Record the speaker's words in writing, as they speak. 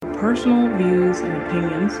personal views and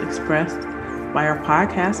opinions expressed by our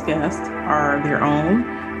podcast guests are their own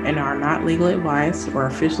and are not legal advice or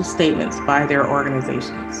official statements by their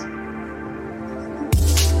organizations.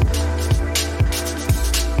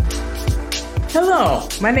 Hello,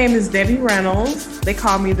 my name is Debbie Reynolds. They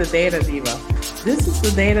call me the Data Diva. This is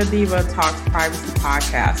the Data Diva Talks Privacy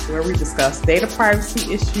podcast, where we discuss data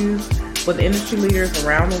privacy issues with industry leaders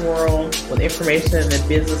around the world with information that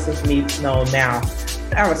businesses need to know now.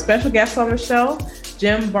 I have a special guest on the show,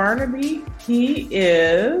 Jim Barnaby. He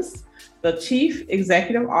is the Chief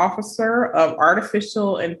Executive Officer of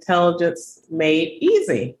Artificial Intelligence Made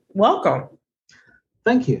Easy. Welcome.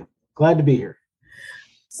 Thank you. Glad to be here.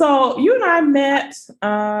 So you and I met,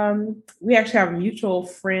 we actually have a mutual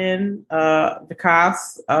friend,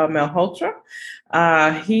 Vikas Malhotra.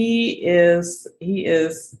 He is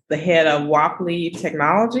the head of Waply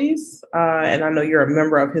Technologies, and I know you're a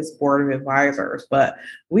member of his board of advisors, but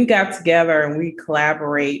we got together and we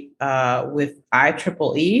collaborate with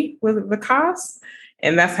IEEE with Vikas,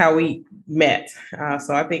 and that's how we met.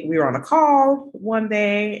 So I think we were on a call one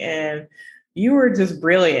day and you were just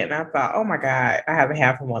brilliant. I thought, oh my God, I have to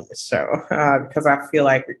have him on the show because I feel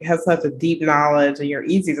like he has such a deep knowledge and you're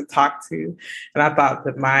easy to talk to. And I thought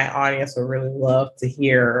that my audience would really love to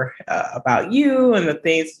hear about you and the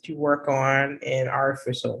things that you work on in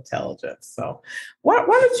artificial intelligence. So why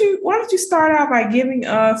don't you start out by giving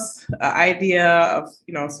us an idea of,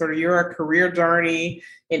 sort of your career journey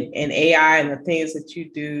in AI and the things that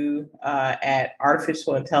you do at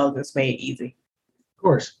Artificial Intelligence Made Easy? Of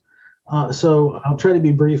course. So I'll try to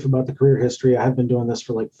be brief about the career history. I have been doing this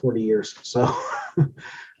for like 40 years. So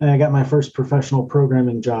I got my first professional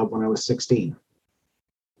programming job when I was 16.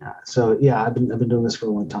 I've been doing this for a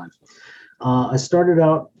long time. I started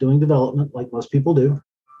out doing development like most people do.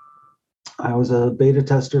 I was a beta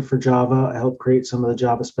tester for Java. I helped create some of the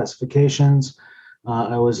Java specifications.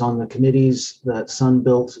 I was on the committees that Sun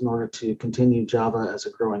built in order to continue Java as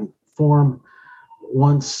a growing form.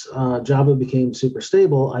 Once Java became super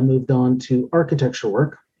stable, I moved on to architecture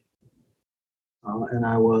work. And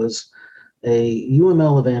I was a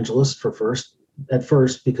UML evangelist at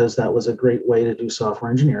first, because that was a great way to do software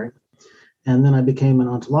engineering. And then I became an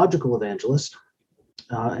ontological evangelist.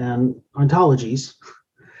 And ontologies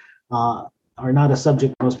are not a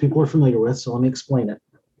subject most people are familiar with, so let me explain it.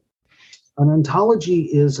 An ontology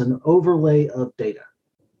is an overlay of data.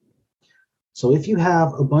 So if you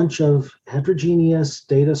have a bunch of heterogeneous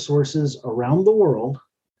data sources around the world,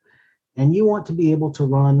 and you want to be able to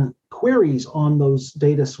run queries on those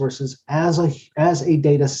data sources as a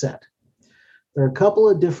data set, there are a couple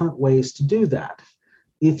of different ways to do that.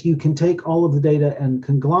 If you can take all of the data and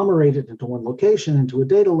conglomerate it into one location, into a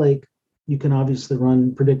data lake, you can obviously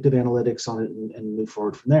run predictive analytics on it and move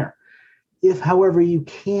forward from there. If, however, you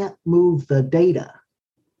can't move the data,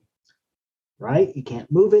 right? You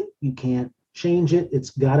can't move it, you can't change it, it's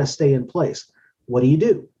got to stay in place. What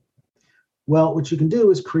do? Well, what you can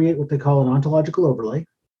do is create what they call an ontological overlay,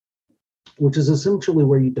 which is essentially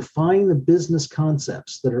where you define the business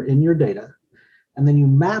concepts that are in your data, and then you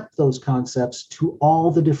map those concepts to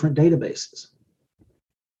all the different databases.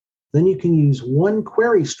 Then you can use one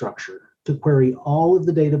query structure to query all of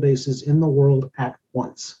the databases in the world at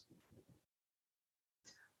once.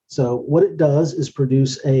 So what it does is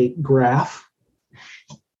produce a graph.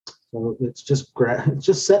 So it's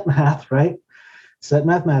just set math, right? Set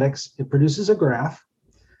mathematics. It produces a graph,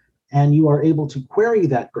 and you are able to query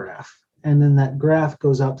that graph. And then that graph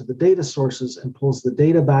goes out to the data sources and pulls the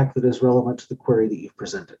data back that is relevant to the query that you've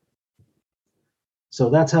presented. So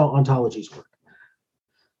that's how ontologies work.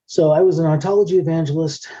 So I was an ontology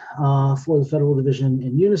evangelist for the federal division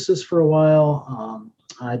in Unisys for a while.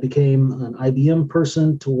 I became an IBM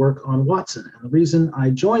person to work on Watson. And the reason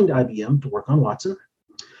I joined IBM to work on Watson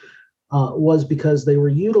was because they were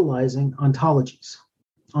utilizing ontologies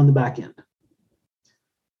on the back end.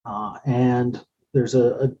 And there's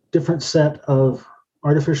a different set of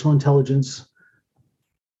artificial intelligence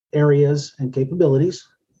areas and capabilities.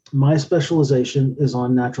 My specialization is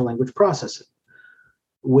on natural language processing,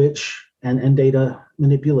 and data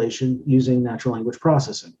manipulation using natural language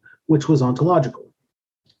processing, which was ontological.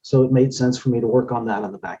 So it made sense for me to work on that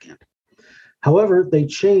on the back end. However, they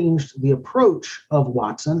changed the approach of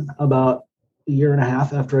Watson about a year and a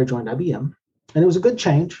half after I joined IBM, and it was a good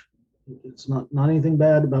change. It's not anything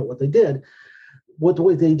bad about what they did. What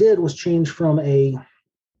they did was change from a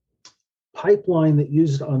pipeline that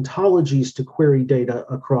used ontologies to query data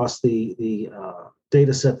across the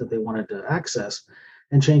data set that they wanted to access,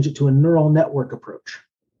 and change it to a neural network approach.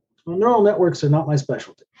 Well, neural networks are not my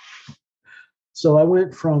specialty. So I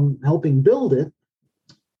went from helping build it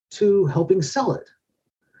to helping sell it.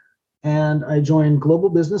 And I joined Global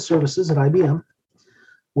Business Services at IBM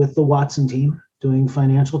with the Watson team doing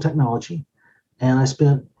financial technology. And I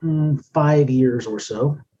spent 5 years or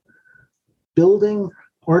so building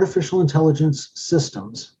artificial intelligence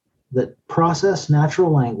systems that process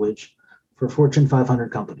natural language for Fortune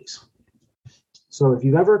 500 companies. So if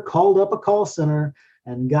you've ever called up a call center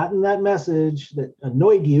and gotten that message that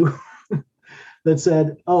annoyed you that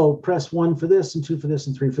said, oh, press 1 for this and 2 for this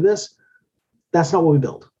and 3 for this, that's not what we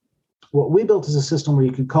built. What we built is a system where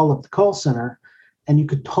you could call up the call center and you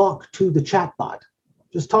could talk to the chatbot.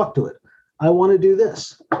 Just talk to it. I want to do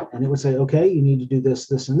this. And it would say, okay, you need to do this,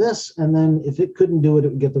 this, and this. And then if it couldn't do it, it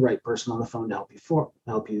would get the right person on the phone to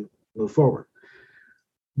help you move forward.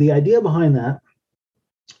 The idea behind that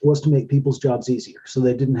was to make people's jobs easier so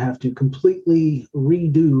they didn't have to completely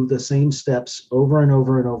redo the same steps over and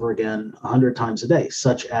over and over again 100 times a day,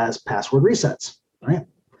 such as password resets, right?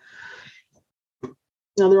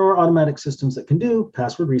 Now, there are automatic systems that can do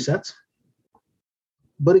password resets.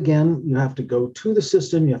 But again, you have to go to the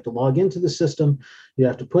system, you have to log into the system, you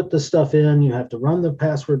have to put the stuff in, you have to run the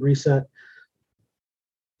password reset.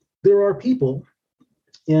 There are people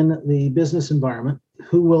in the business environment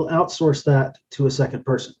who will outsource that to a second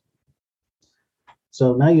person.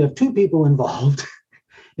 So now you have 2 people involved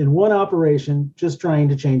in one operation just trying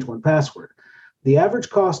to change one password. The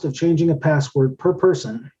average cost of changing a password per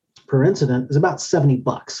person per incident is about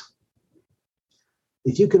 $70.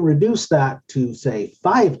 If you can reduce that to, say,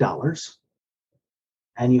 $5,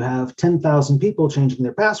 and you have 10,000 people changing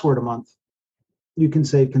their password a month, you can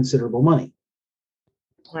save considerable money.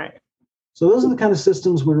 Right. So those are the kind of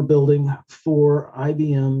systems we're building for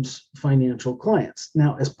IBM's financial clients.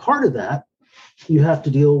 Now, as part of that, you have to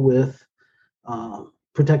deal with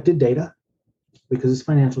protected data because it's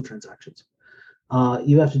financial transactions.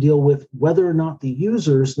 You have to deal with whether or not the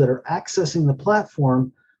users that are accessing the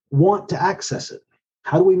platform want to access it.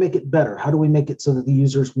 How do we make it better? How do we make it so that the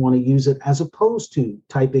users want to use it as opposed to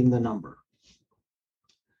typing the number?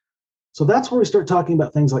 So that's where we start talking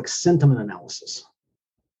about things like sentiment analysis,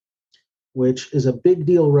 which is a big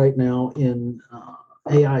deal right now in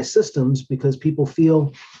AI systems because people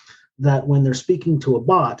feel that when they're speaking to a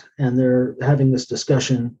bot and they're having this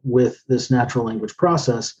discussion with this natural language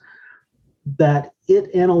process, that it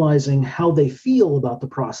analyzing how they feel about the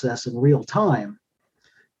process in real time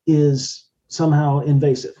is somehow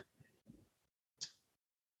invasive.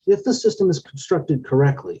 If the system is constructed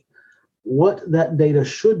correctly, what that data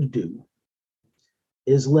should do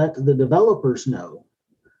is let the developers know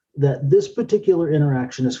that this particular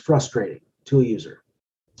interaction is frustrating to a user.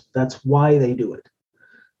 That's why they do it,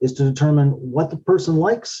 is to determine what the person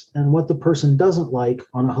likes and what the person doesn't like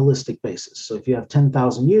on a holistic basis. So if you have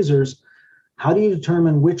 10,000 users, how do you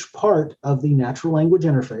determine which part of the natural language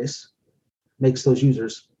interface makes those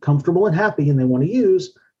users comfortable and happy and they want to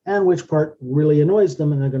use, and which part really annoys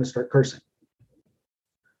them and they're going to start cursing?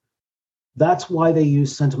 That's why they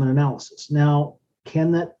use sentiment analysis. Now,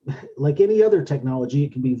 can that, like any other technology,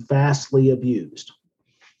 it can be vastly abused.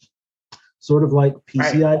 Sort of like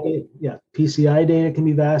PCI data. Yeah, PCI data can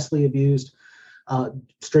be vastly abused.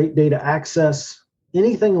 Straight data access,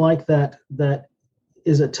 anything like that that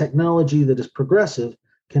is a technology that is progressive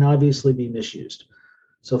can obviously be misused.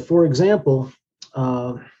 So, for example,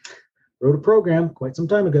 wrote a program quite some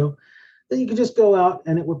time ago that you could just go out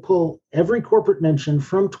and it would pull every corporate mention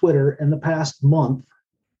from Twitter in the past month,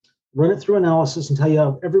 run it through analysis, and tell you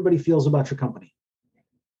how everybody feels about your company.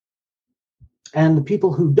 And the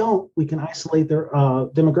people who don't, we can isolate their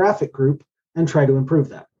demographic group and try to improve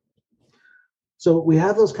that. So we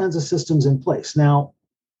have those kinds of systems in place. Now,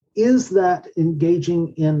 is that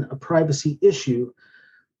engaging in a privacy issue?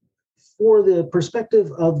 For the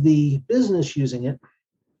perspective of the business using it,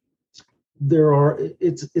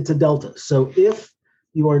 it's a delta. So if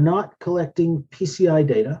you are not collecting PCI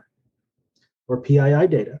data or PII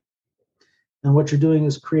data, and what you're doing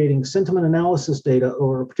is creating sentiment analysis data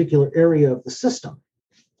or a particular area of the system,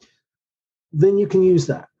 then you can use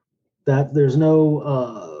that. That there's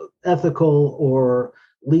no ethical or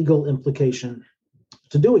legal implication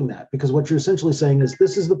to doing that, because what you're essentially saying is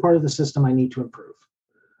this is the part of the system I need to improve.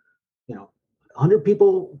 100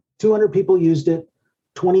 people, 200 people used it,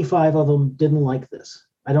 25 of them didn't like this.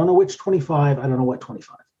 I don't know which 25, I don't know what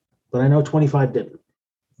 25, but I know 25 didn't.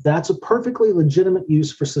 That's a perfectly legitimate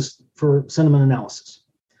use for sentiment analysis.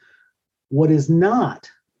 What is not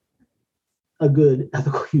a good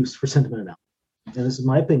ethical use for sentiment analysis, and this is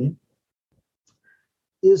my opinion,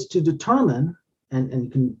 is to determine, and you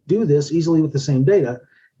can do this easily with the same data,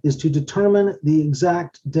 is to determine the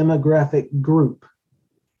exact demographic group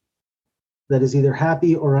that is either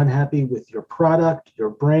happy or unhappy with your product, your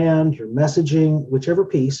brand, your messaging, whichever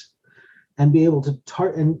piece, and be able to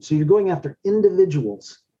target. And so you're going after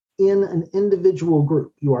individuals in an individual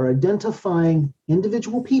group. You are identifying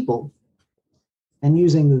individual people and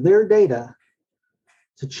using their data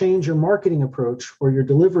to change your marketing approach or your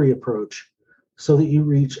delivery approach so that you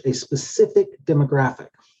reach a specific demographic.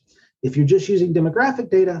 If you're just using demographic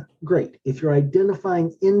data, great. If you're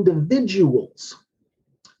identifying individuals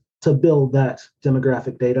to build that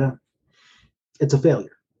demographic data, it's a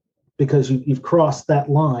failure because you've crossed that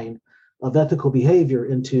line of ethical behavior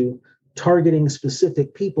into targeting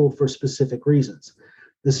specific people for specific reasons.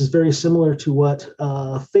 This is very similar to what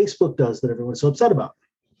Facebook does that everyone's so upset about.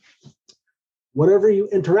 Whatever you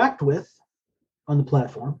interact with on the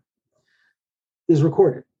platform is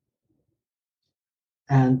recorded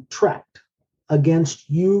and tracked against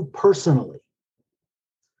you personally.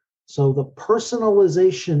 So the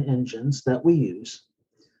personalization engines that we use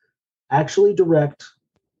actually direct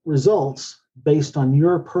results based on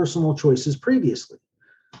your personal choices previously.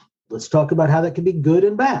 Let's talk about how that can be good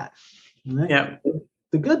and bad. Right? Yeah.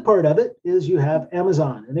 The good part of it is you have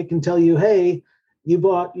Amazon, and it can tell you, hey, you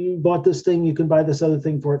bought this thing, you can buy this other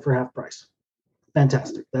thing for it for half price.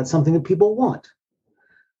 Fantastic. That's something that people want.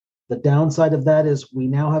 The downside of that is we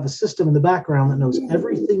now have a system in the background that knows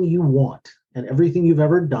everything you want and everything you've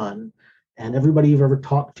ever done and everybody you've ever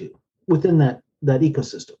talked to within that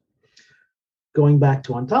ecosystem. Going back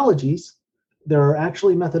to ontologies, there are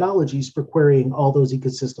actually methodologies for querying all those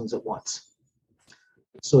ecosystems at once.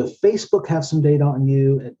 So if Facebook has some data on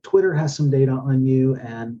you, and Twitter has some data on you,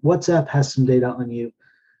 and WhatsApp has some data on you,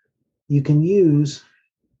 you can use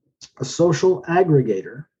a social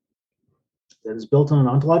aggregator that is built on an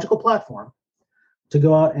ontological platform to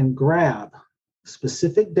go out and grab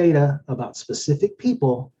specific data about specific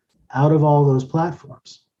people out of all those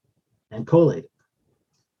platforms and collate it.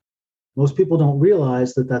 Most people don't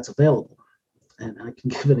realize that that's available. And I can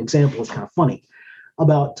give an example, it's kind of funny.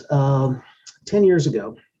 About 10 years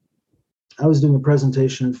ago, I was doing a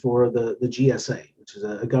presentation for the GSA, which is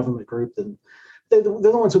a government group, and they're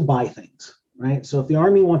the ones who buy things, right? So if the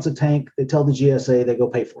Army wants a tank, they tell the GSA, they go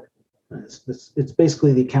pay for it. It's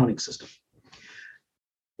basically the accounting system.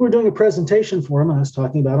 We were doing a presentation for them, and I was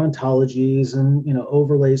talking about ontologies and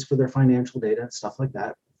overlays for their financial data and stuff like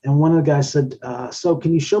that. And one of the guys said, so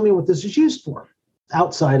can you show me what this is used for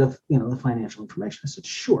outside of the financial information? I said,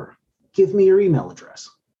 sure. Give me your email address.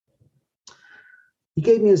 He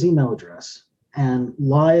gave me his email address, and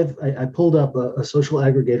live, I pulled up a social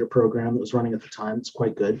aggregator program that was running at the time. It's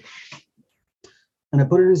quite good. And I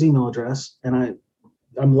put in his email address, and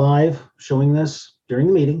I'm live showing this during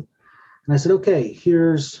the meeting. And I said, okay,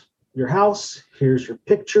 here's your house, here's your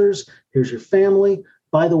pictures, here's your family.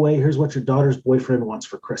 By the way, here's what your daughter's boyfriend wants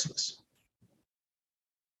for Christmas.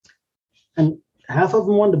 And half of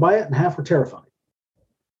them wanted to buy it and half were terrified.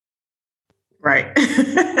 Right.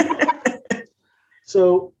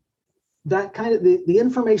 So that kind of, the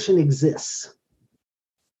information exists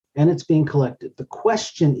and it's being collected. The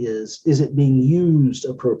question is it being used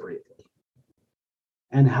appropriately?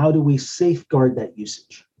 And how do we safeguard that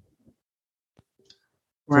usage?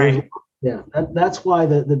 Right. So, yeah, that's why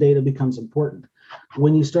the data becomes important.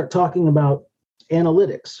 When you start talking about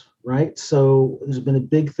analytics, right? So there's been a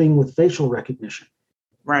big thing with facial recognition.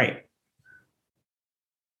 Right.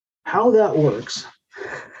 How that works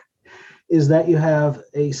is that you have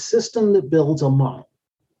a system that builds a model.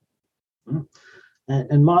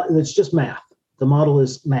 And it's just math. The model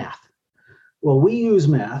is math. Well, we use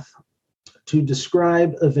math to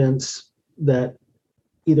describe events that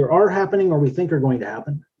either are happening or we think are going to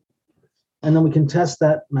happen. And then we can test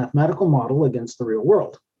that mathematical model against the real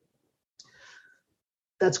world.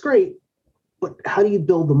 That's great, but how do you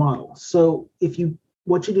build the model? So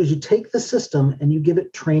what you do is you take the system and you give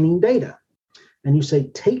it training data. And you say,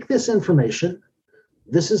 take this information.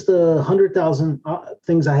 This is the 100,000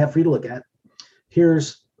 things I have for you to look at.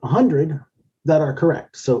 Here's 100 that are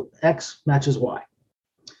correct. So X matches Y.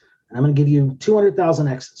 And I'm going to give you 200,000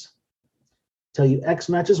 X's. Tell you X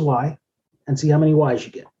matches Y and see how many Y's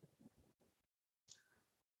you get.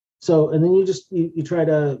 So, and then you try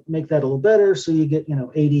to make that a little better. So you get,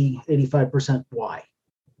 80, 85% Y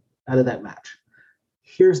out of that match.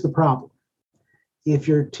 Here's the problem. If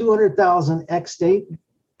your 200,000 X date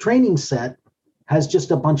training set has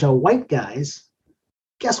just a bunch of white guys,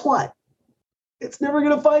 guess what? It's never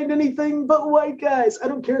going to find anything but white guys. I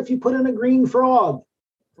don't care if you put in a green frog.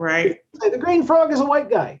 Right. The green frog is a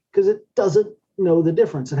white guy because it doesn't know the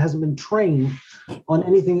difference. It hasn't been trained on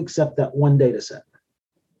anything except that one data set.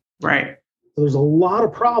 Right. So there's a lot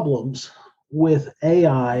of problems with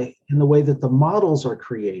AI in the way that the models are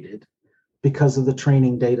created because of the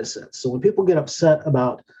training data sets. So when people get upset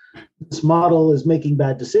about this model is making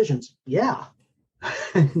bad decisions, yeah,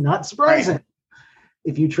 not surprising. Right.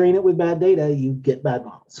 If you train it with bad data, you get bad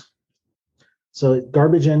models. So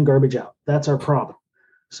garbage in, garbage out. That's our problem.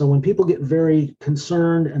 So when people get very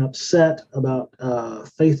concerned and upset about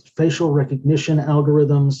facial recognition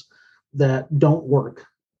algorithms that don't work,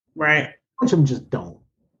 Right. a bunch of them just don't.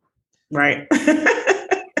 Right.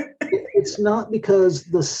 It's not because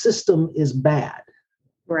the system is bad.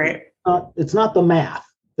 Right. It's not the math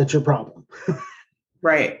that's your problem.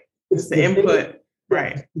 Right. It's the input. Data,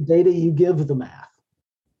 right. The data you give the math.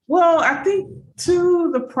 Well, I think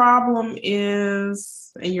too, the problem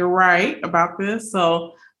is, and you're right about this.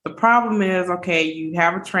 So the problem is, okay, you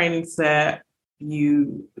have a training set,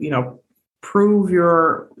 you prove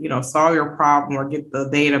your, solve your problem or get the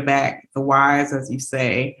data back, the whys, as you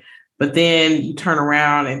say. But then you turn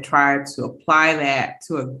around and try to apply that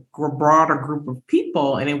to a broader group of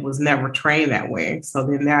people, and it was never trained that way. So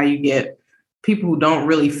then now you get people who don't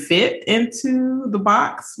really fit into the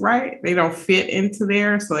box, right? They don't fit into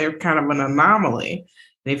there. So they're kind of an anomaly.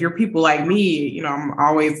 And if you're people like me, I'm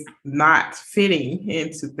always not fitting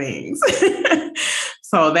into things.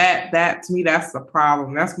 So that to me, that's the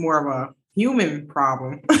problem. That's more of a human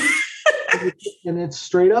problem. And it's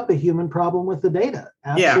straight up a human problem with the data.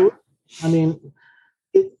 Absolutely. Yeah. I mean,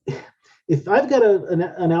 if I've got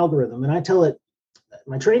an algorithm and I tell it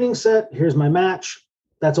my training set, here's my match,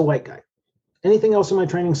 that's a white guy. Anything else in my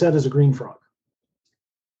training set is a green frog.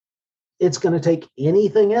 It's going to take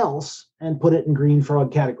anything else and put it in green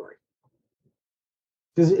frog category.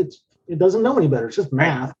 Because it doesn't know any better. It's just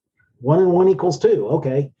math. Right. 1 and 1 equals 2.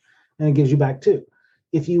 Okay. And it gives you back 2.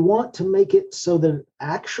 If you want to make it so that it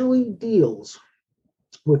actually deals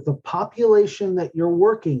with the population that you're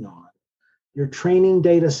working on, your training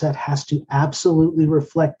data set has to absolutely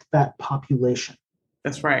reflect that population.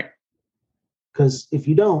 That's right. Because if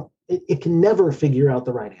you don't, it can never figure out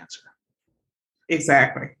the right answer.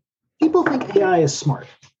 Exactly. People think AI is smart.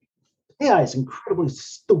 AI is incredibly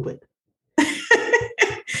stupid.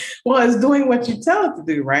 Well, it's doing what you tell it to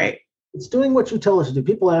do, right? It's doing what you tell it to do.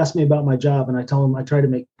 People ask me about my job, and I tell them I try to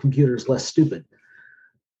make computers less stupid.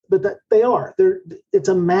 But that they are. It's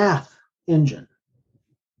a math engine.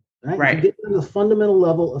 Right? Right. If you get to the fundamental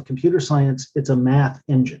level of computer science, it's a math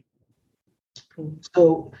engine.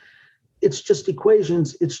 So it's just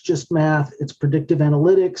equations, it's just math, it's predictive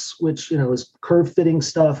analytics, which is curve fitting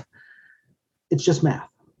stuff. It's just math.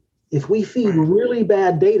 If we feed really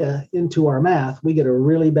bad data into our math, we get a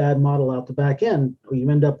really bad model out the back end, or you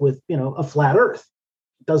end up with a flat earth.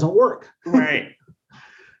 It doesn't work. Right.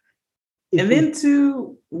 And then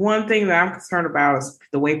too, one thing that I'm concerned about is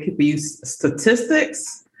the way people use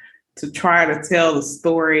statistics to try to tell the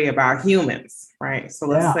story about humans, right? So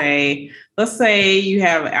let's say you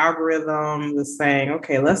have an algorithm that's saying,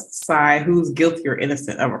 okay, let's decide who's guilty or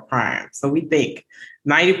innocent of a crime. So we think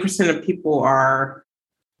 90% of people are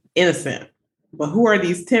innocent, but who are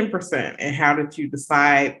these 10%? And how did you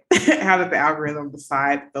decide, how did the algorithm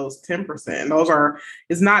decide those 10%?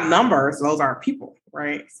 It's not numbers, those are people,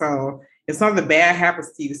 right? So if something bad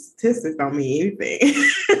happens to you, statistics don't mean anything.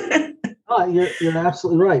 You're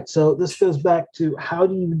absolutely right. So this goes back to how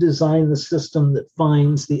do you design the system that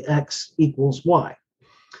finds the X equals Y?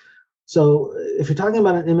 So if you're talking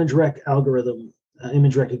about an image recognition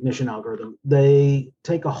algorithm, they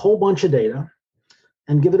take a whole bunch of data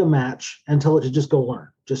and give it a match and tell it to just go learn.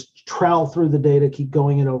 Just trowel through the data, keep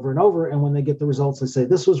going it over and over. And when they get the results, they say,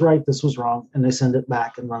 this was right, this was wrong, and they send it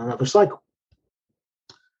back and run another cycle,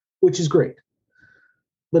 which is great.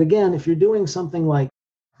 But again, if you're doing something like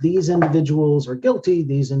these individuals are guilty,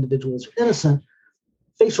 these individuals are innocent,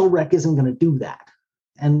 facial rec isn't going to do that.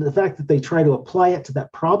 And the fact that they try to apply it to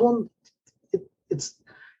that problem, it's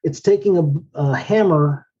taking a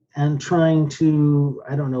hammer and trying to,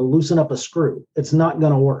 loosen up a screw. It's not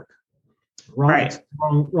going to work.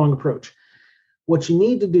 Wrong approach. What you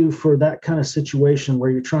need to do for that kind of situation where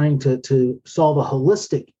you're trying to solve a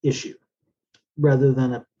holistic issue rather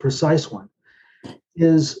than a precise one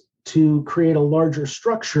is to create a larger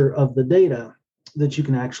structure of the data that you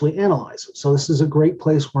can actually analyze. So this is a great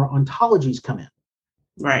place where ontologies come in.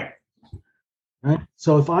 Right.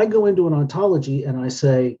 So if I go into an ontology and I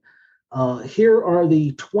say, here are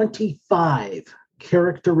the 25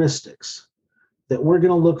 characteristics that we're going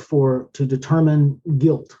to look for to determine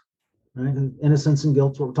guilt, right? Innocence and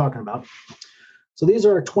guilt is what we're talking about. So these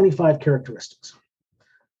are our 25 characteristics.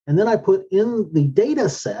 And then I put in the data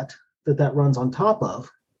set that runs on top of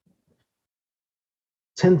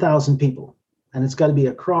 10,000 people. And it's got to be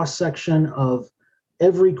a cross section of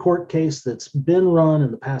every court case that's been run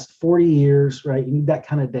in the past 40 years, right? You need that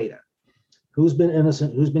kind of data. Who's been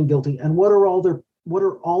innocent, who's been guilty, and what are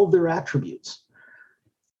all their attributes?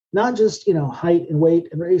 Not just, height and weight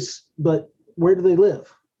and race, but where do they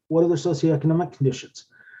live? What are their socioeconomic conditions?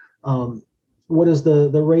 What is the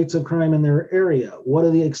rates of crime in their area? What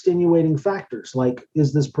are the extenuating factors? Like,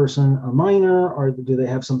 is this person a minor, or do they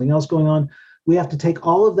have something else going on? We have to take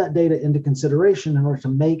all of that data into consideration in order to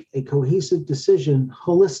make a cohesive decision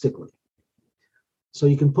holistically. So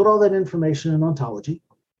you can put all that information in ontology.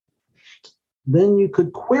 Then you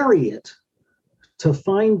could query it to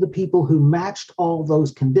find the people who matched all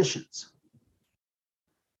those conditions.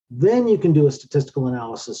 Then you can do a statistical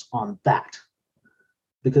analysis on that,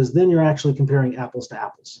 because then you're actually comparing apples to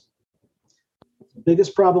apples. The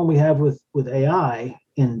biggest problem we have with AI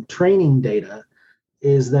in training data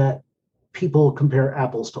is that people compare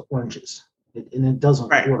apples to oranges, and it doesn't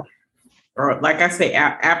work. Or like I say,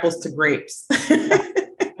 apples to grapes.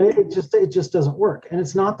 It just doesn't work. And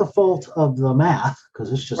it's not the fault of the math,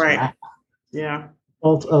 because it's just math. Yeah.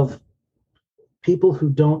 Fault of people who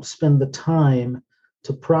don't spend the time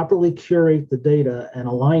to properly curate the data and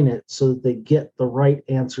align it so that they get the right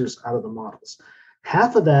answers out of the models.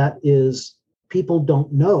 Half of that is people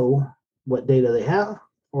don't know what data they have,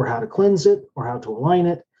 or how to cleanse it, or how to align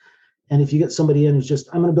it. And if you get somebody in who's just,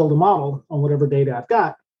 I'm going to build a model on whatever data I've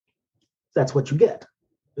got, that's what you get,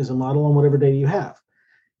 is a model on whatever data you have.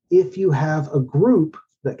 If you have a group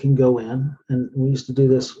that can go in, and we used to do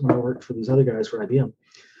this when I worked for these other guys for IBM,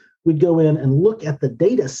 we'd go in and look at the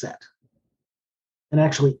data set and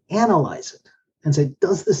actually analyze it and say,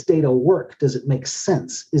 does this data work? Does it make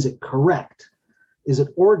sense? Is it correct? Is it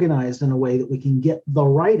organized in a way that we can get the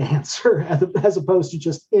right answer as opposed to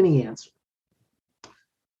just any answer?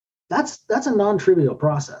 That's a non-trivial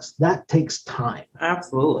process. That takes time.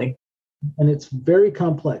 Absolutely. And it's very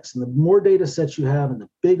complex. And the more data sets you have, and the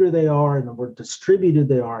bigger they are, and the more distributed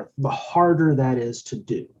they are, the harder that is to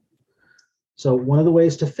do. So one of the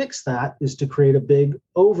ways to fix that is to create a big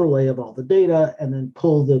overlay of all the data and then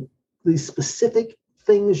pull the specific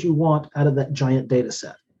things you want out of that giant data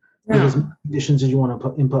set, with as many conditions as you want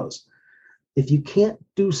to impose. If you can't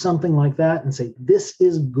do something like that and say, this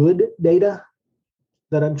is good data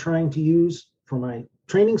that I'm trying to use for my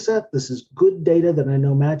training set, this is good data that I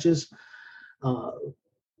know matches,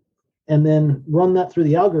 and then run that through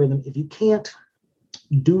the algorithm. If you can't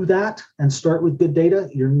do that and start with good data,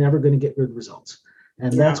 you're never going to get good results.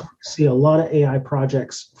 And that's where we see a lot of AI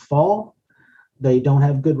projects fall. They don't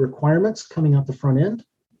have good requirements coming out the front end.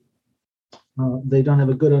 They don't have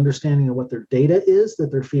a good understanding of what their data is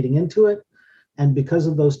that they're feeding into it. And because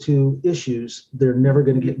of those two issues, they're never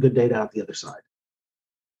going to get good data out the other side.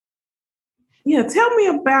 Yeah, tell me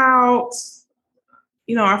about,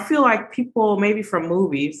 I feel like people, maybe from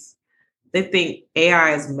movies, they think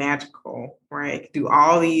AI is magical, right? It can do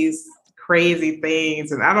all these crazy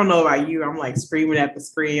things. And I don't know about you, I'm like screaming at the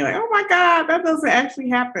screen, like, oh my God, that doesn't actually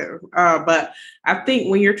happen. But I think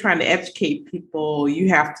when you're trying to educate people, you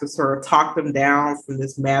have to sort of talk them down from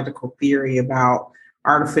this magical theory about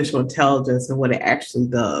artificial intelligence and what it actually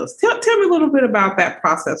does. Tell me a little bit about that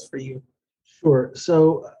process for you. Sure.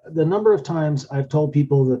 So the number of times I've told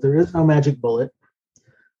people that there is no magic bullet,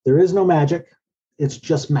 there is no magic, it's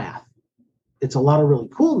just math. It's a lot of really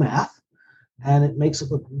cool math, and it makes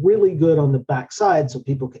it look really good on the backside so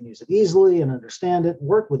people can use it easily and understand it,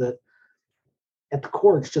 work with it. At the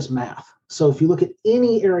core, it's just math. So if you look at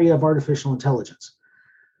any area of artificial intelligence,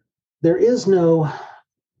 there is no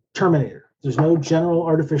Terminator. There's no general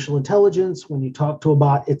artificial intelligence. When you talk to a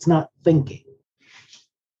bot, it's not thinking.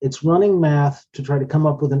 It's running math to try to come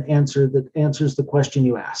up with an answer that answers the question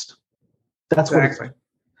you asked. That's exactly what it's.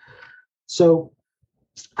 So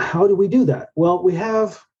how do we do that? Well, we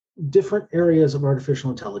have different areas of artificial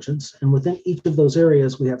intelligence, and within each of those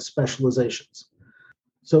areas, we have specializations.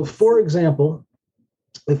 So for example,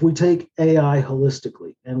 if we take AI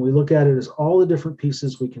holistically and we look at it as all the different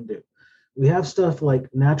pieces we can do, we have stuff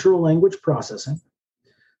like natural language processing,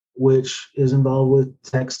 which is involved with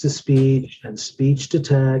text to speech and speech to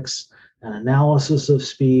text and analysis of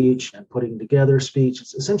speech and putting together speech.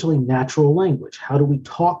 It's essentially natural language. How do we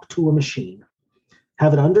talk to a machine,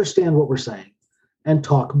 have it understand what we're saying, and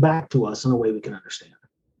talk back to us in a way we can understand?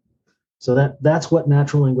 So that's what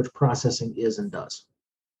natural language processing is and does.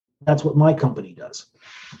 That's what my company does,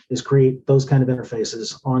 is create those kind of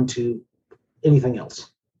interfaces onto anything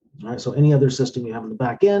else. All right, so any other system you have on the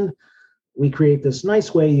back end, we create this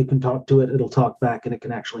nice way you can talk to it, it'll talk back, and it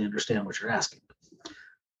can actually understand what you're asking.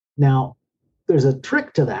 Now, there's a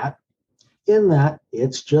trick to that, in that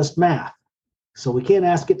it's just math. So we can't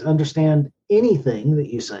ask it to understand anything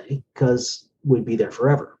that you say because we'd be there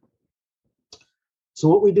forever. So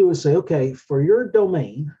what we do is say, okay, for your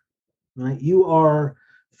domain, right, you are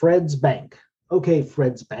Fred's Bank. Okay,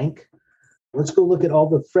 Fred's Bank. Let's go look at all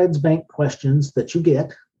the Fred's Bank questions that you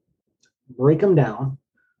get, break them down,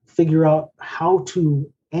 figure out how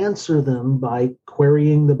to answer them by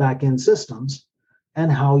querying the backend systems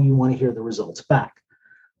and how you want to hear the results back.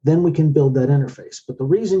 Then we can build that interface. But the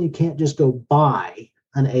reason you can't just go buy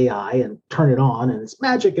an AI and turn it on and it's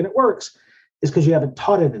magic and it works is because you haven't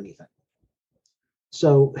taught it anything.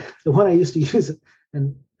 So the one I used to use,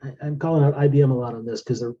 and I'm calling out IBM a lot on this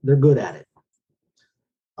because they're good at it.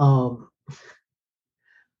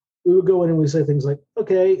 We would go in and we say things like,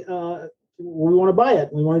 okay, we want to buy it.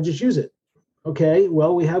 We want to just use it. Okay,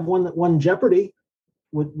 well, we have one that won Jeopardy.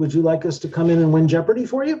 Would you like us to come in and win Jeopardy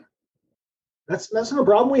for you? That's no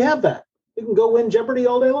problem. We have that. We can go win Jeopardy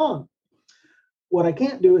all day long. What I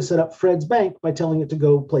can't do is set up Fred's Bank by telling it to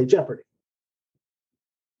go play Jeopardy.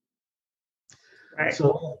 Right.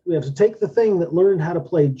 So we have to take the thing that learned how to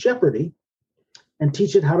play Jeopardy and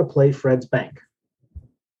teach it how to play Fred's Bank.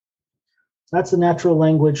 That's the natural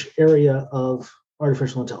language area of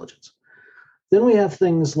artificial intelligence. Then we have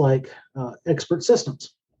things like expert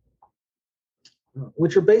systems,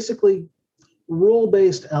 which are basically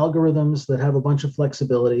rule-based algorithms that have a bunch of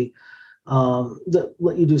flexibility that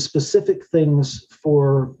let you do specific things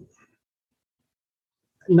for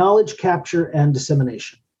knowledge capture and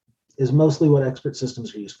dissemination is mostly what expert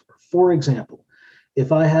systems are used for. For example,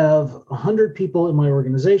 if I have 100 people in my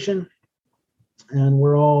organization and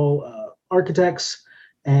we're all architects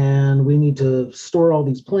and we need to store all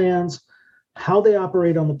these plans, how they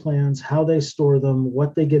operate on the plans, how they store them,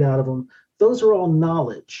 what they get out of them, those are all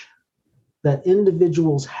knowledge that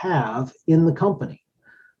individuals have in the company.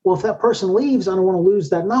 Well, if that person leaves, I don't want to lose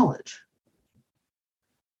that knowledge.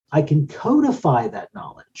 I can codify that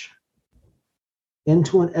knowledge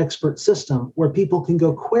into an expert system where people can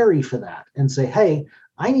go query for that and say, hey,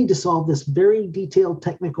 I need to solve this very detailed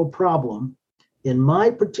technical problem in my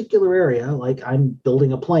particular area, like I'm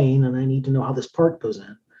building a plane and I need to know how this part goes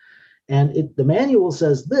in. And the manual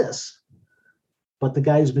says this, but the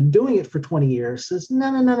guy who's been doing it for 20 years says,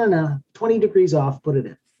 no, 20 degrees off, put it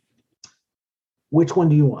in. Which one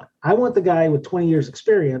do you want? I want the guy with 20 years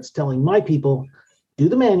experience telling my people, do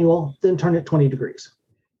the manual, then turn it 20 degrees.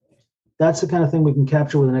 That's the kind of thing we can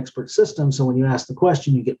capture with an expert system. So when you ask the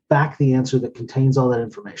question, you get back the answer that contains all that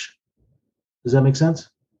information. Does that make sense?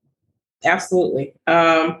 Absolutely.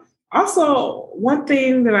 Also, one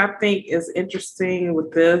thing that I think is interesting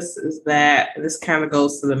with this is that this kind of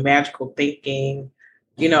goes to the magical thinking.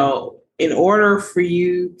 You know, in order for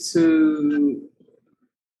you to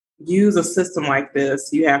use a system like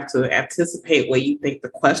this, you have to anticipate what you think the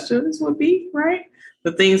questions would be, right?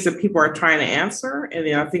 The things that people are trying to answer. And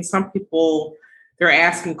then I think some people, they're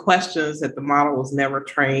asking questions that the model was never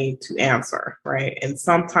trained to answer, right? And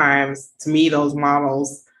sometimes, to me, those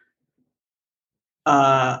models,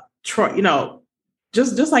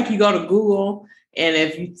 just like you go to Google and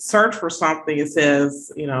if you search for something, it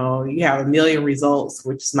says, you have 1 million results,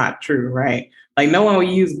 which is not true, right? Like no one would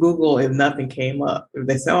use Google if nothing came up. If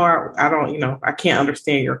they say, oh, I don't, I can't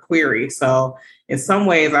understand your query. So in some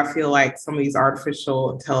ways, I feel like some of these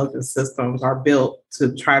artificial intelligence systems are built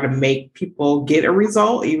to try to make people get a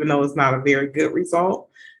result, even though it's not a very good result,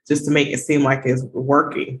 just to make it seem like it's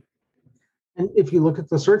working. And if you look at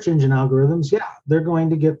the search engine algorithms, yeah, they're going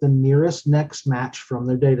to get the nearest next match from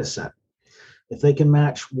their data set. If they can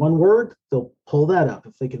match one word, they'll pull that up.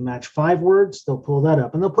 If they can match 5 words, they'll pull that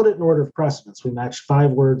up. And they'll put it in order of precedence. We match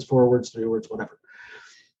 5 words, 4 words, 3 words, whatever.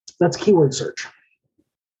 That's keyword search.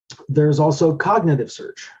 There's also cognitive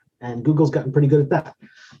search. And Google's gotten pretty good at that.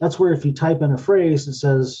 That's where if you type in a phrase that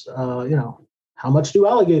says, how much do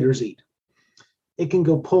alligators eat? It can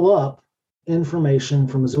go pull up information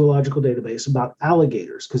from a zoological database about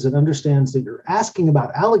alligators because it understands that you're asking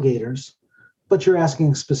about alligators, but you're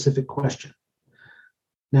asking a specific question.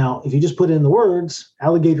 Now, if you just put in the words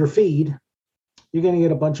alligator feed, you're going to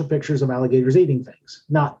get a bunch of pictures of alligators eating things,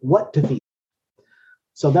 not what to feed.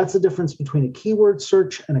 So that's the difference between a keyword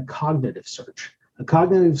search and a cognitive search. A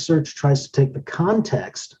cognitive search tries to take the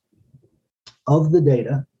context of the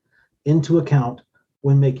data into account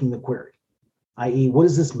when making the query, i.e., what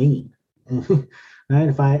does this mean? Right?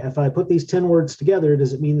 If I put these 10 words together,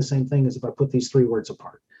 does it mean the same thing as if I put these 3 words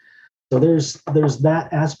apart? So there's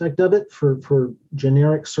that aspect of it for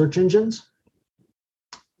generic search engines.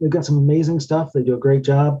 They've got some amazing stuff. They do a great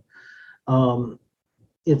job.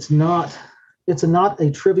 It's not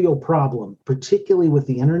a trivial problem, particularly with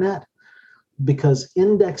the internet, because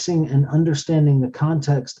indexing and understanding the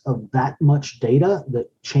context of that much data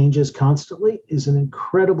that changes constantly is an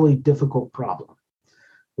incredibly difficult problem,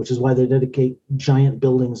 which is why they dedicate giant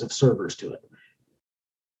buildings of servers to it.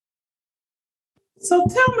 So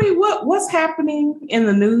tell me what's happening in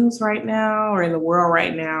the news right now or in the world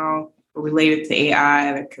right now related to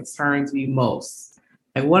AI that concerns you most?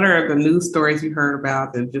 Like, what are the news stories you heard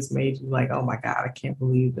about that just made you like, oh my God, I can't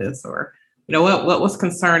believe this? Or, what was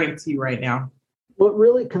concerning to you right now? What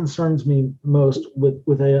really concerns me most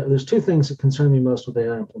with AI, there's two things that concern me most with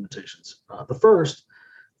AI implementations. The first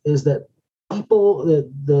is that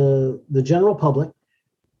the general public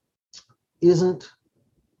isn't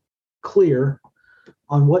clear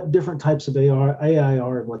on what different types of AI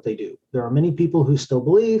are and what they do. There are many people who still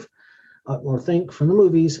believe or think from the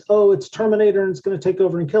movies, oh, it's Terminator and it's going to take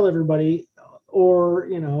over and kill everybody, or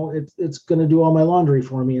it's going to do all my laundry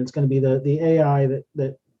for me. It's going to be the AI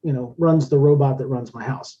that runs the robot that runs my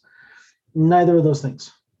house. Neither of those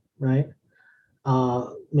things, right?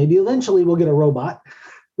 Maybe eventually we'll get a robot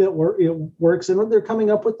that works, and they're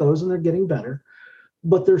coming up with those and they're getting better,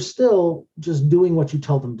 but they're still just doing what you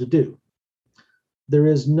tell them to do. There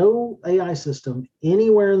is no AI system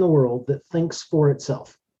anywhere in the world that thinks for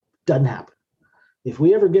itself. Doesn't happen. If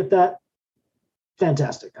we ever get that,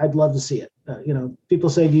 fantastic. I'd love to see it. People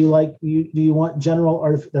say, do you want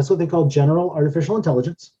that's what they call general artificial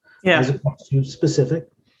intelligence, as opposed to specific.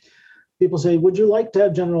 People say, would you like to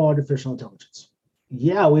have general artificial intelligence?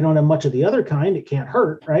 Yeah, we don't have much of the other kind. It can't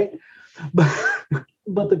hurt, right?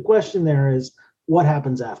 But the question there is, what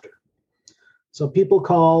happens after? So people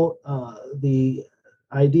call the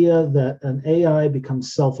idea that an AI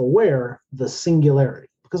becomes self-aware the singularity,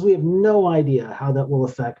 because we have no idea how that will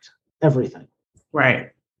affect everything. Right.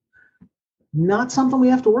 Not something we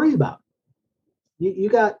have to worry about. You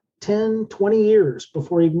got 10, 20 years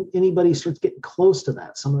before anybody starts getting close to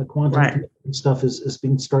that. Some of the quantum stuff is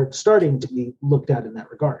being starting to be looked at in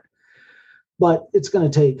that regard. But it's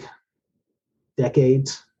going to take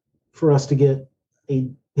decades for us to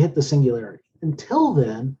hit the singularity. Until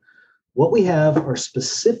then, what we have are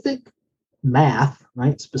specific math,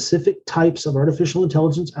 right? Specific types of artificial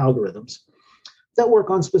intelligence algorithms that work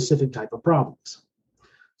on specific type of problems.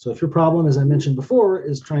 So if your problem, as I mentioned before,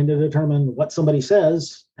 is trying to determine what somebody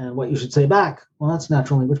says and what you should say back, well, that's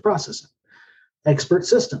natural language processing. Expert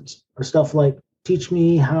systems are stuff like teach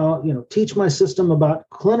my system about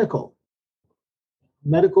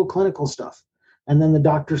medical clinical stuff. And then the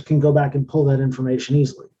doctors can go back and pull that information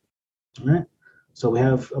easily. All right. So we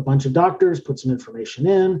have a bunch of doctors put some information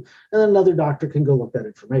in, and then another doctor can go look that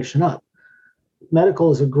information up.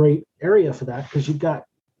 Medical is a great area for that because you've got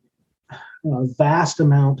a vast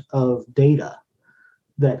amount of data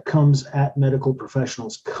that comes at medical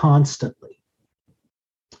professionals constantly.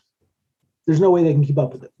 There's no way they can keep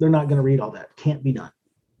up with it. They're not going to read all that. Can't be done.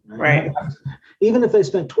 Right. Even if they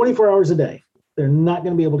spent 24 hours a day, they're not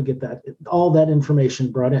going to be able to get all that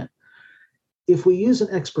information brought in. If we use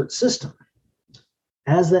an expert system,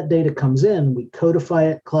 as that data comes in, we codify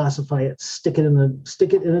it, classify it, stick it in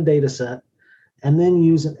a data set, and then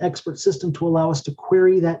use an expert system to allow us to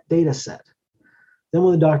query that data set. Then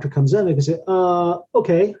when the doctor comes in, they can say,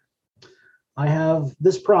 okay, I have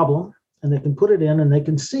this problem, and they can put it in and they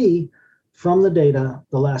can see from the data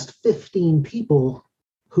the last 15 people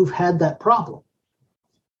who've had that problem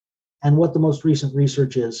and what the most recent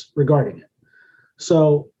research is regarding it.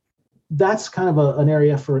 So that's kind of an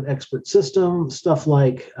area for an expert system, stuff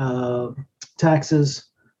like taxes,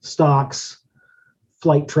 stocks,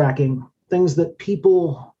 flight tracking, things that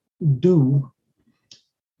people do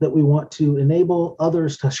that we want to enable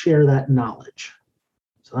others to share that knowledge.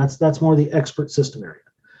 So that's more the expert system area.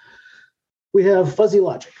 We have fuzzy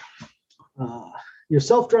logic. Your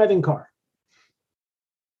self-driving car.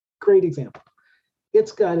 Great example.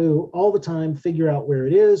 It's got to all the time figure out where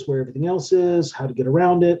it is, where everything else is, how to get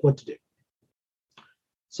around it, what to do.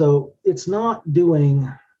 So it's not doing,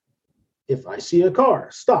 if I see a car,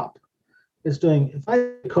 stop. It's doing, if I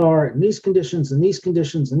see a car in these conditions and these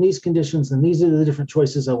conditions and these conditions, and these are the different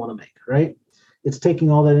choices I want to make, right? It's taking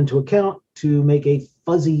all that into account to make a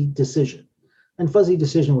fuzzy decision. And fuzzy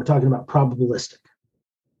decision, we're talking about probabilistic.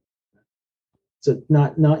 So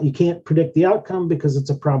not you can't predict the outcome because it's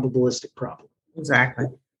a probabilistic problem. Exactly.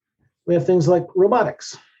 We have things like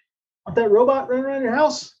robotics. Want that robot running around your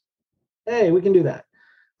house? Hey, we can do that.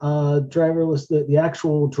 Driverless, the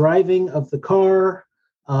actual driving of the car,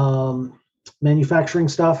 manufacturing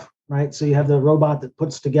stuff, right? So you have the robot that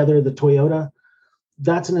puts together the Toyota.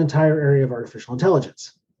 That's an entire area of artificial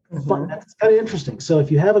intelligence. Mm-hmm. That's kind of interesting. So if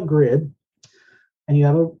you have a grid and you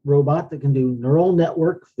have a robot that can do neural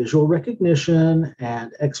network visual recognition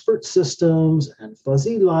and expert systems and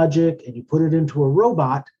fuzzy logic, and you put it into a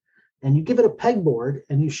robot and you give it a pegboard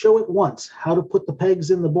and you show it once how to put the pegs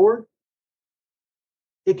in the board,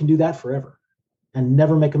 it can do that forever and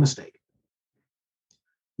never make a mistake.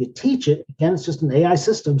 You teach it, again, it's just an AI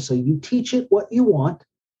system, so you teach it what you want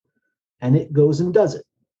and it goes and does it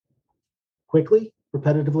quickly,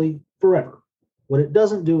 repetitively, forever. What it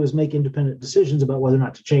doesn't do is make independent decisions about whether or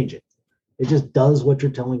not to change it. It just does what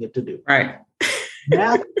you're telling it to do. Right.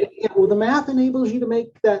 Math, well, the math enables you to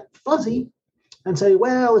make that fuzzy and say,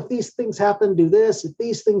 well, if these things happen, do this. If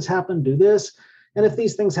these things happen, do this. And if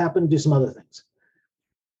these things happen, do some other things.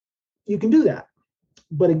 You can do that.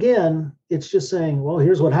 But again, it's just saying, well,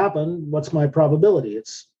 here's what happened. What's my probability?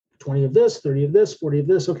 It's 20 of this, 30 of this, 40 of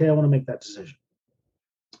this. Okay, I want to make that decision.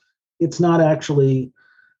 It's not actually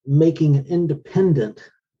making an independent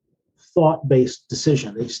thought-based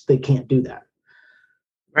decision. They can't do that.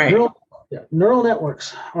 Right. Neural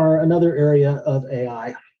networks are another area of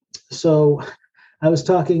AI. So I was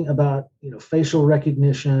talking about, facial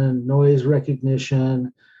recognition, noise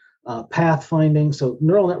recognition, pathfinding. So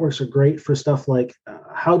neural networks are great for stuff like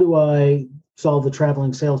how do I solve the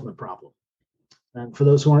traveling salesman problem? And for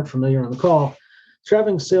those who aren't familiar on the call,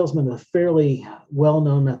 traveling salesman is a fairly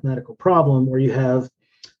well-known mathematical problem where you have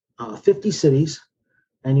 50 cities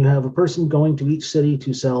and you have a person going to each city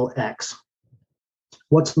to sell X.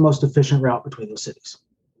 What's the most efficient route between those cities?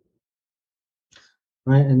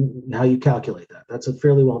 Right? And how you calculate that. That's a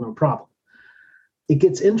fairly well-known problem. It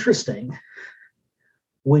gets interesting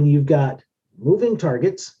when you've got moving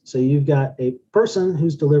targets. So you've got a person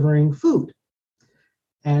who's delivering food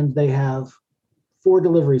and they have 4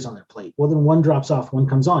 deliveries on their plate. Well, then one drops off, one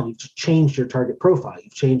comes on. You've changed your target profile.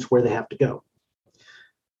 You've changed where they have to go.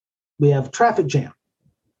 We have traffic jam.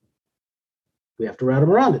 We have to route them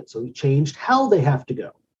around it. So we changed how they have to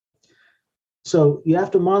go. So you have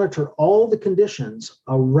to monitor all the conditions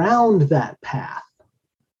around that path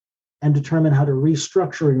and determine how to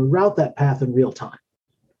restructure and route that path in real time.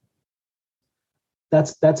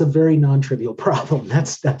 That's a very non-trivial problem.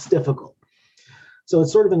 That's difficult. So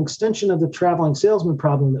it's sort of an extension of the traveling salesman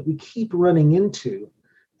problem that we keep running into,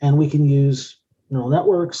 and we can use neural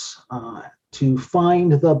networks to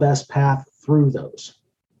find the best path through those,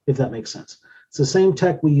 if that makes sense. It's the same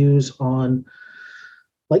tech we use on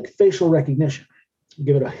like facial recognition. You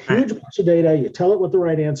give it a huge bunch of data, you tell it what the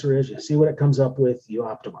right answer is, you see what it comes up with, you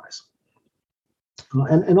optimize.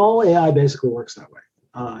 And all AI basically works that way.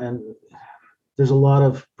 And there's a lot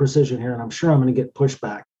of precision here, and I'm sure I'm going to get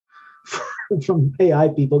pushback from AI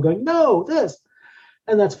people going, no, this,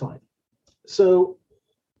 and that's fine. So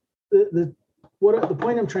the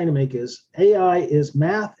point I'm trying to make is AI is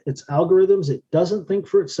math, it's algorithms, it doesn't think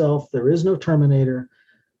for itself, there is no Terminator.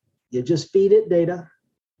 You just feed it data,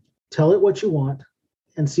 tell it what you want,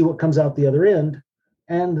 and see what comes out the other end,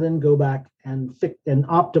 and then go back and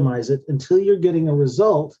optimize it until you're getting a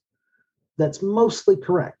result that's mostly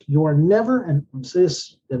correct. You are never, and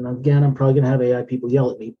this, and again, I'm probably going to have AI people yell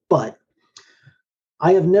at me, but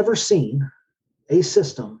I have never seen a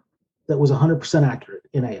system that was 100% accurate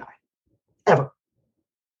in AI, ever.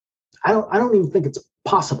 I don't even think it's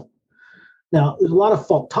possible. Now, there's a lot of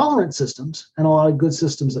fault-tolerant systems and a lot of good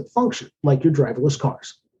systems that function, like your driverless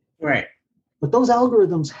cars. Right. But those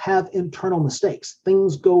algorithms have internal mistakes.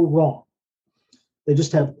 Things go wrong. They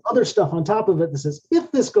just have other stuff on top of it that says,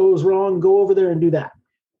 if this goes wrong, go over there and do that.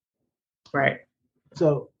 Right.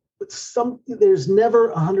 So there's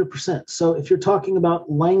never 100%. So if you're talking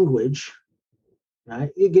about language,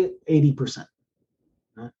 right, you get 80%.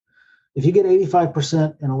 Right? If you get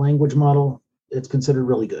 85% in a language model, it's considered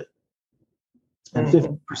really good. And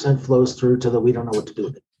 50% flows through to the we don't know what to do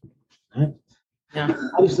with it. Right? Yeah.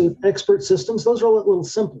 Obviously, expert systems, those are a little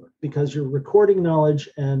simpler because you're recording knowledge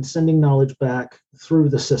and sending knowledge back through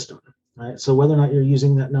the system. Right? So whether or not you're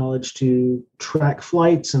using that knowledge to track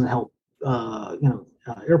flights and help,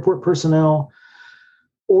 airport personnel,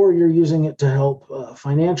 or you're using it to help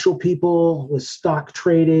financial people with stock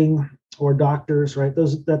trading or doctors, right?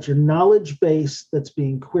 That's your knowledge base that's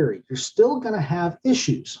being queried. You're still going to have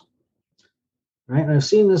issues, right? And I've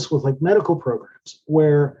seen this with like medical programs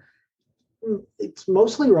where it's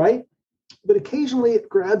mostly right, but occasionally it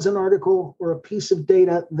grabs an article or a piece of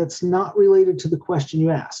data that's not related to the question you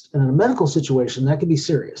asked. And in a medical situation, that can be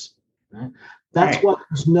serious. Right? That's why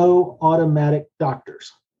there's no automatic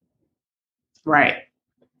doctors. Right.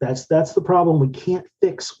 That's the problem we can't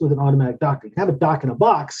fix with an automatic doctor. You can have a doc in a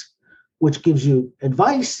box, which gives you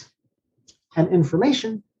advice and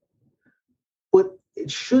information, but it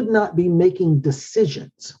should not be making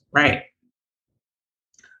decisions. Right.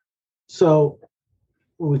 So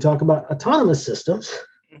when we talk about autonomous systems,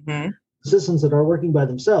 systems that are working by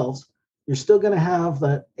themselves, you're still going to have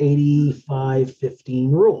that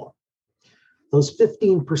 85-15 rule. Those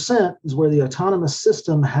 15% is where the autonomous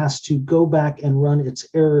system has to go back and run its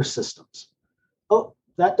error systems. Oh,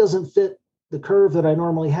 that doesn't fit the curve that I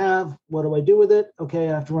normally have. What do I do with it? Okay,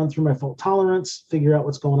 I have to run through my fault tolerance, figure out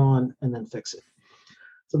what's going on, and then fix it.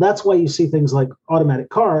 So that's why you see things like automatic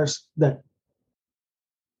cars that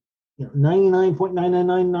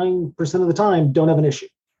 99.9999% of the time don't have an issue.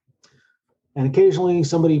 And occasionally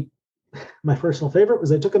somebody, my personal favorite was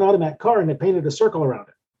they took an automatic car and they painted a circle around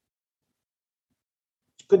it.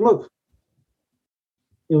 Good move.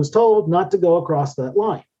 It was told not to go across that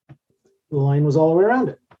line. The line was all the way around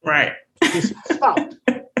it. Right. It just stopped.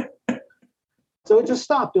 So it just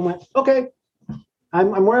stopped and went, okay,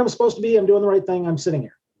 I'm where I'm supposed to be. I'm doing the right thing. I'm sitting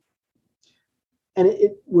here. And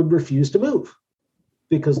it would refuse to move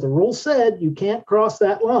because the rule said you can't cross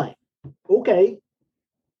that line. Okay.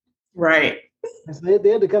 Right. So they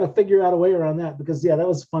had to kind of figure out a way around that because, that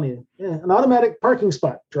was funny. Yeah, an automatic parking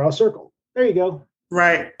spot, draw a circle. There you go.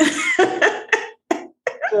 Right.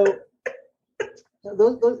 So,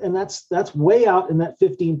 and that's way out in that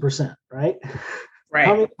 15%, right?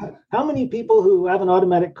 Right. How many people who have an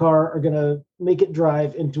automatic car are going to make it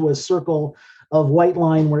drive into a circle of white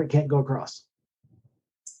line where it can't go across?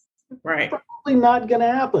 Right. Probably not going to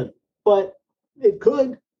happen, but it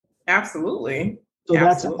could. Absolutely. So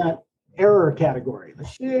that's in that error category.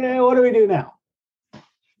 What do we do now?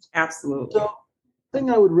 Absolutely. So the thing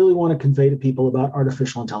I would really want to convey to people about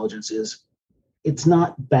artificial intelligence is it's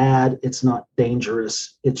not bad. It's not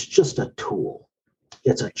dangerous. It's just a tool.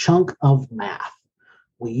 It's a chunk of math.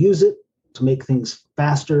 We use it to make things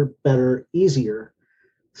faster, better, easier.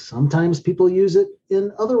 Sometimes people use it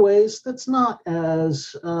in other ways that's not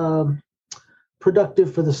as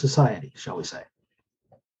productive for the society, shall we say.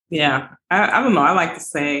 Yeah, I don't know. I like to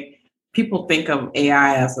say people think of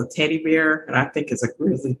AI as a teddy bear, and I think it's a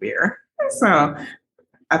grizzly bear. So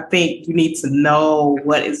I think you need to know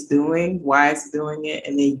what it's doing, why it's doing it,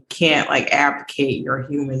 and then you can't abdicate your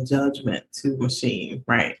human judgment to machine,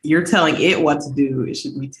 right? You're telling it what to do. It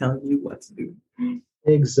should be telling you what to do.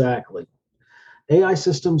 Exactly. AI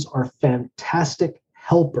systems are fantastic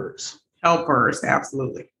helpers. Helpers,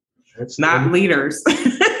 absolutely. That's not leaders.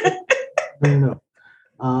 No.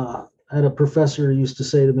 I had a professor who used to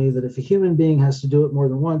say to me that if a human being has to do it more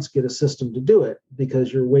than once, get a system to do it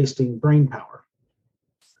because you're wasting brain power.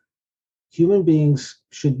 Human beings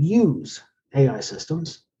should use AI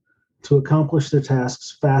systems to accomplish their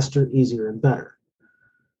tasks faster, easier, and better.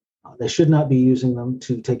 They should not be using them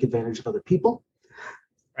to take advantage of other people,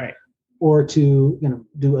 right, or to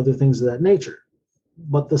do other things of that nature.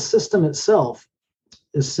 But the system itself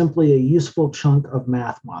is simply a useful chunk of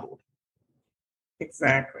math modeling.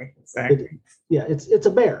 Exactly. It's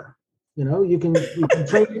a bear. You can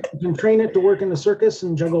train it to work in the circus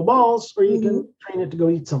and juggle balls, or you can train it to go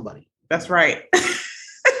eat somebody. That's right.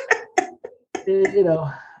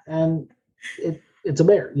 And it's a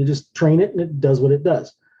bear. You just train it and it does what it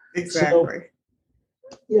does. Exactly.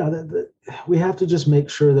 So, we have to just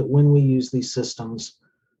make sure that when we use these systems,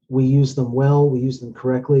 we use them well, we use them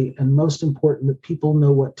correctly, and most important, that people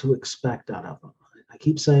know what to expect out of them. I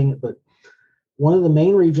keep saying it, but one of the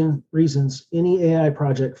main reasons any AI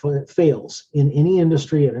project fails in any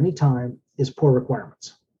industry at any time is poor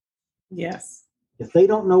requirements. Yes. If they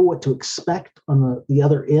don't know what to expect on the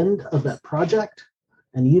other end of that project,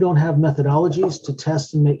 and you don't have methodologies to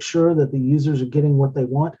test and make sure that the users are getting what they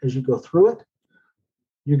want as you go through it,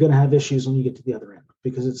 you're going to have issues when you get to the other end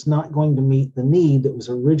because it's not going to meet the need that was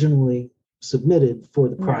originally submitted for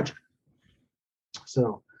the project.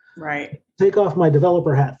 So, right. Take off my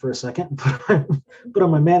developer hat for a second, put on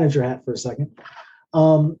my manager hat for a second.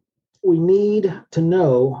 We need to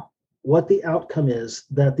know what the outcome is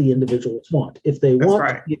that the individuals want. If they want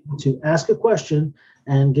to be able to ask a question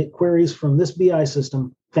and get queries from this BI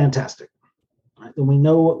system, fantastic. Right? Then we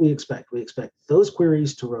know what we expect. We expect those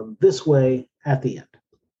queries to run this way at the end.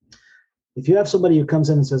 If you have somebody who comes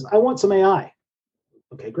in and says, I want some AI.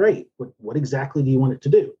 Okay, great. What exactly do you want it to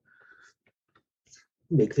do?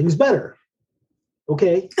 Make things better.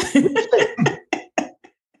 Okay.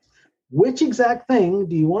 Which exact thing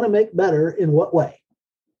do you want to make better in what way?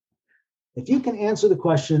 If you can answer the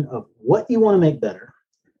question of what you want to make better,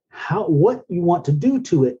 what you want to do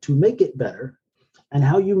to it to make it better, and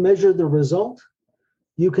how you measure the result,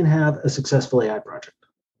 you can have a successful AI project.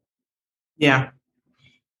 Yeah.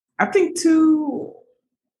 I think too,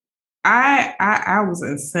 I was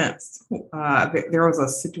incensed. There was a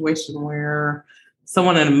situation where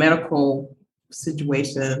someone in a medical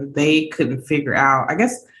situation, they couldn't figure out. I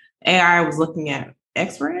guess AI was looking at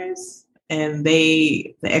X-rays, and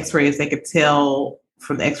the X-rays, they could tell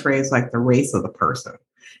from the X-rays like the race of the person.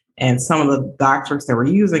 And some of the doctors that were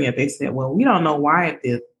using it, they said, "Well, we don't know why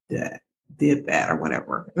it did that or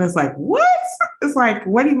whatever." And it's like, what? It's like,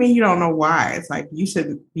 what do you mean you don't know why? It's like you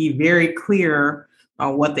should be very clear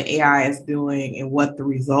on what the AI is doing and what the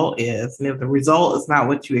result is. And if the result is not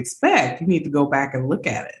what you expect, you need to go back and look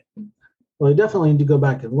at it. Well, you definitely need to go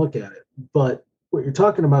back and look at it. But what you're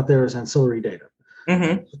talking about there is ancillary data.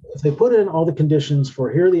 Mm-hmm. If they put in all the conditions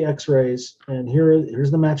for here are the X-rays and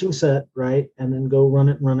here's the matching set, right? And then go run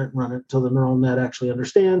it till the neural net actually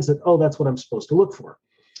understands that, oh, that's what I'm supposed to look for.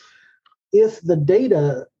 If the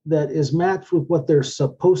data that is matched with what they're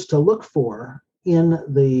supposed to look for in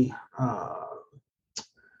the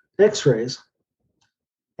X-rays,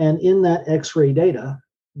 and in that X-ray data,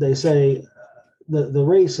 they say the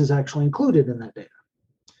race is actually included in that data,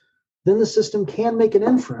 then the system can make an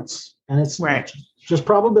inference, and it's right. just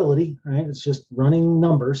probability, right? It's just running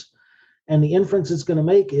numbers. And the inference it's going to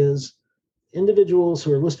make is individuals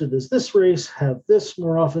who are listed as this race have this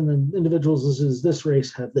more often than individuals as this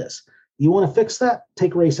race have this. You want to fix that?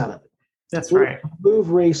 Take race out of it. That's right.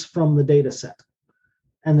 Move race from the data set.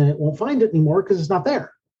 And then it won't find it anymore because it's not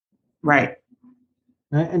there. Right.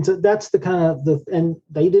 And so that's the kind of and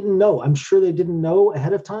they didn't know. I'm sure they didn't know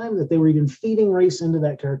ahead of time that they were even feeding race into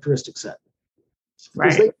that characteristic set.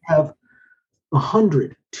 Because they have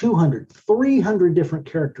 100, 200, 300 different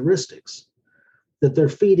characteristics that they're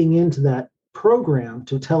feeding into that program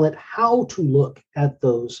to tell it how to look at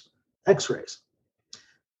those X-rays.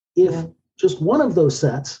 If just one of those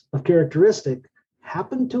sets of characteristic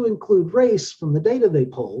happen to include race from the data they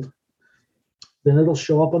pulled, then it'll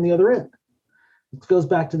show up on the other end. It goes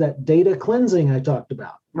back to that data cleansing I talked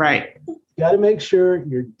about. Right. You got to make sure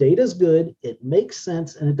your data's good, it makes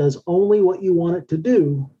sense, and it does only what you want it to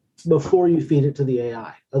do before you feed it to the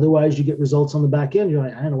AI. Otherwise, you get results on the back end. You're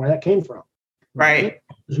like, I don't know where that came from. Right.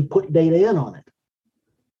 Because you put data in on it.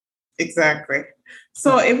 Exactly.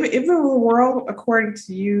 So if it were a world according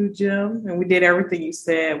to you, Jim, and we did everything you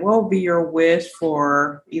said, what would be your wish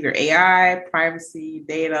for either AI, privacy,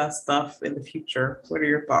 data stuff in the future? What are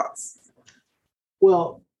your thoughts?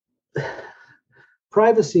 Well,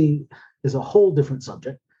 privacy is a whole different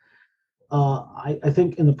subject. I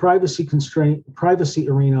think in the privacy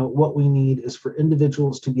arena, what we need is for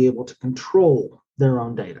individuals to be able to control their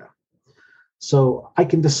own data. So I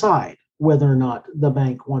can decide whether or not the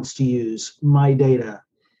bank wants to use my data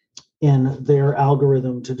in their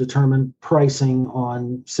algorithm to determine pricing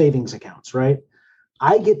on savings accounts, right?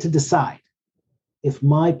 I get to decide if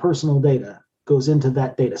my personal data goes into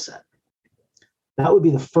that data set. That would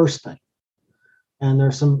be the first thing. And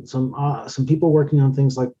there's some people working on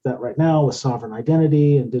things like that right now with sovereign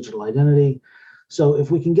identity and digital identity. So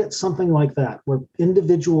if we can get something like that where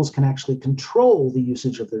individuals can actually control the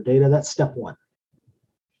usage of their data, that's step one.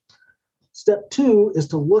 Step two is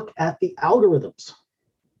to look at the algorithms,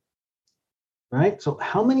 right? So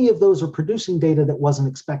how many of those are producing data that wasn't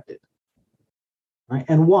expected, right?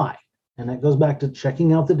 And why? And that goes back to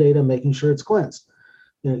checking out the data, making sure it's cleansed.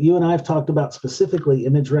 You know, you and I have talked about specifically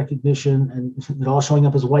image recognition and it all showing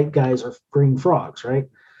up as white guys or green frogs, right?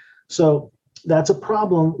 So that's a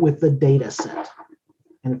problem with the data set.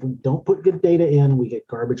 And if we don't put good data in, we get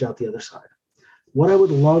garbage out the other side. What I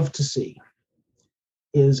would love to see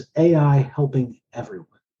is AI helping everyone.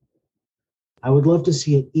 I would love to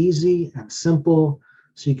see it easy and simple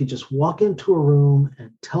so you could just walk into a room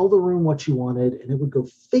and tell the room what you wanted and it would go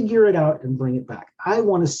figure it out and bring it back. I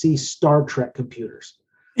want to see Star Trek computers.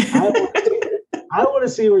 I want to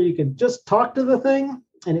see where you can just talk to the thing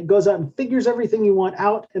and it goes out and figures everything you want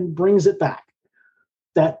out and brings it back.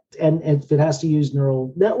 And if it has to use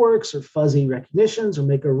neural networks or fuzzy recognitions or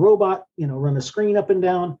make a robot, run a screen up and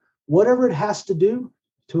down, whatever it has to do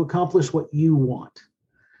to accomplish what you want.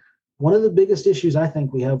 One of the biggest issues I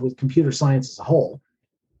think we have with computer science as a whole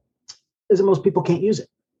is that most people can't use it.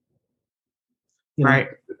 Right.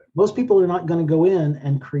 Most people are not going to go in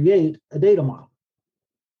and create a data model.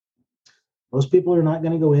 Most people are not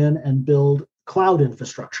going to go in and build cloud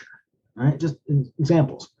infrastructure, right? Just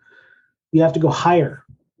examples. You have to go hire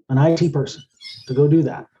an IT person to go do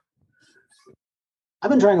that. I've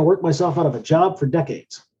been trying to work myself out of a job for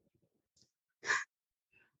decades.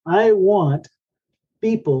 I want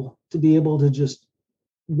people to be able to just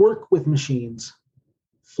work with machines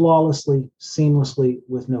flawlessly, seamlessly,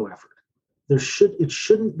 with no effort. It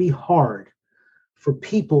shouldn't be hard for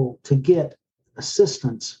people to get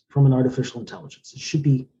assistance from an artificial intelligence. It should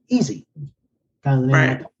be easy. Kind of the name,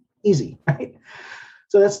 right. Easy, right?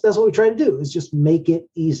 So that's what we try to do, is just make it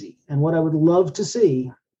easy. And what I would love to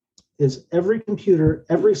see is every computer,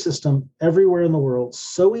 every system, everywhere in the world,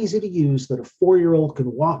 so easy to use that a 4-year-old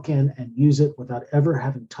can walk in and use it without ever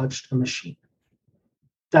having touched a machine.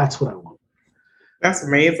 That's what I want. That's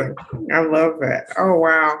amazing. I love that. Oh,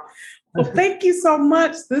 wow. Well, thank you so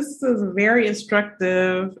much. This is a very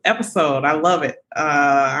instructive episode. I love it.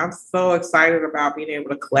 I'm so excited about being able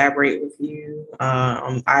to collaborate with you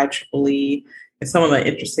on IEEE and some of the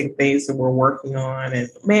interesting things that we're working on. And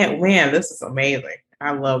man, this is amazing.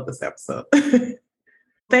 I love this episode.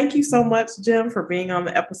 Thank you so much, Jim, for being on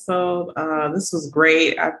the episode. This was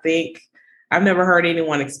great. I think I've never heard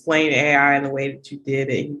anyone explain AI in the way that you did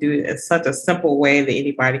it. You do it in such a simple way that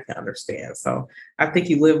anybody can understand. So I think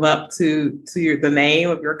you live up to the name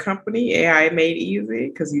of your company, AI Made Easy,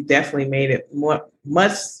 because you definitely made it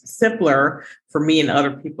much simpler for me and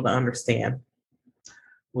other people to understand.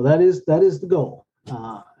 Well, that is the goal.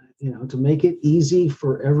 To make it easy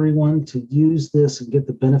for everyone to use this and get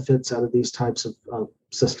the benefits out of these types of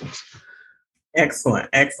systems. Excellent.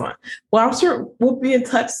 Well, I'm sure we'll be in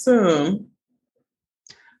touch soon.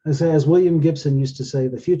 I say, as William Gibson used to say,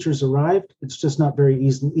 the future's arrived. It's just not very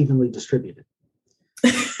evenly distributed.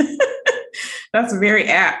 That's very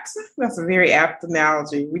apt. That's a very apt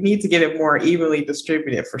analogy. We need to get it more evenly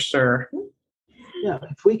distributed for sure. Yeah,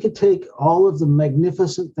 if we could take all of the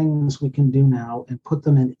magnificent things we can do now and put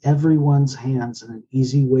them in everyone's hands in an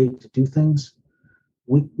easy way to do things,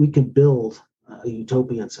 we could build a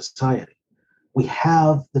utopian society. We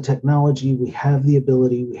have the technology, we have the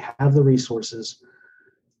ability, we have the resources.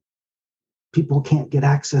 People can't get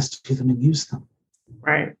access to them and use them.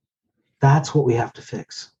 Right. That's what we have to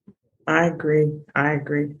fix. I agree.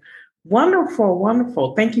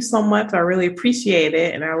 Wonderful. Thank you so much. I really appreciate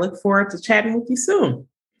it. And I look forward to chatting with you soon.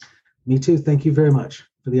 Me too. Thank you very much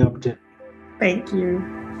for the opportunity. Thank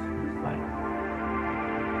you.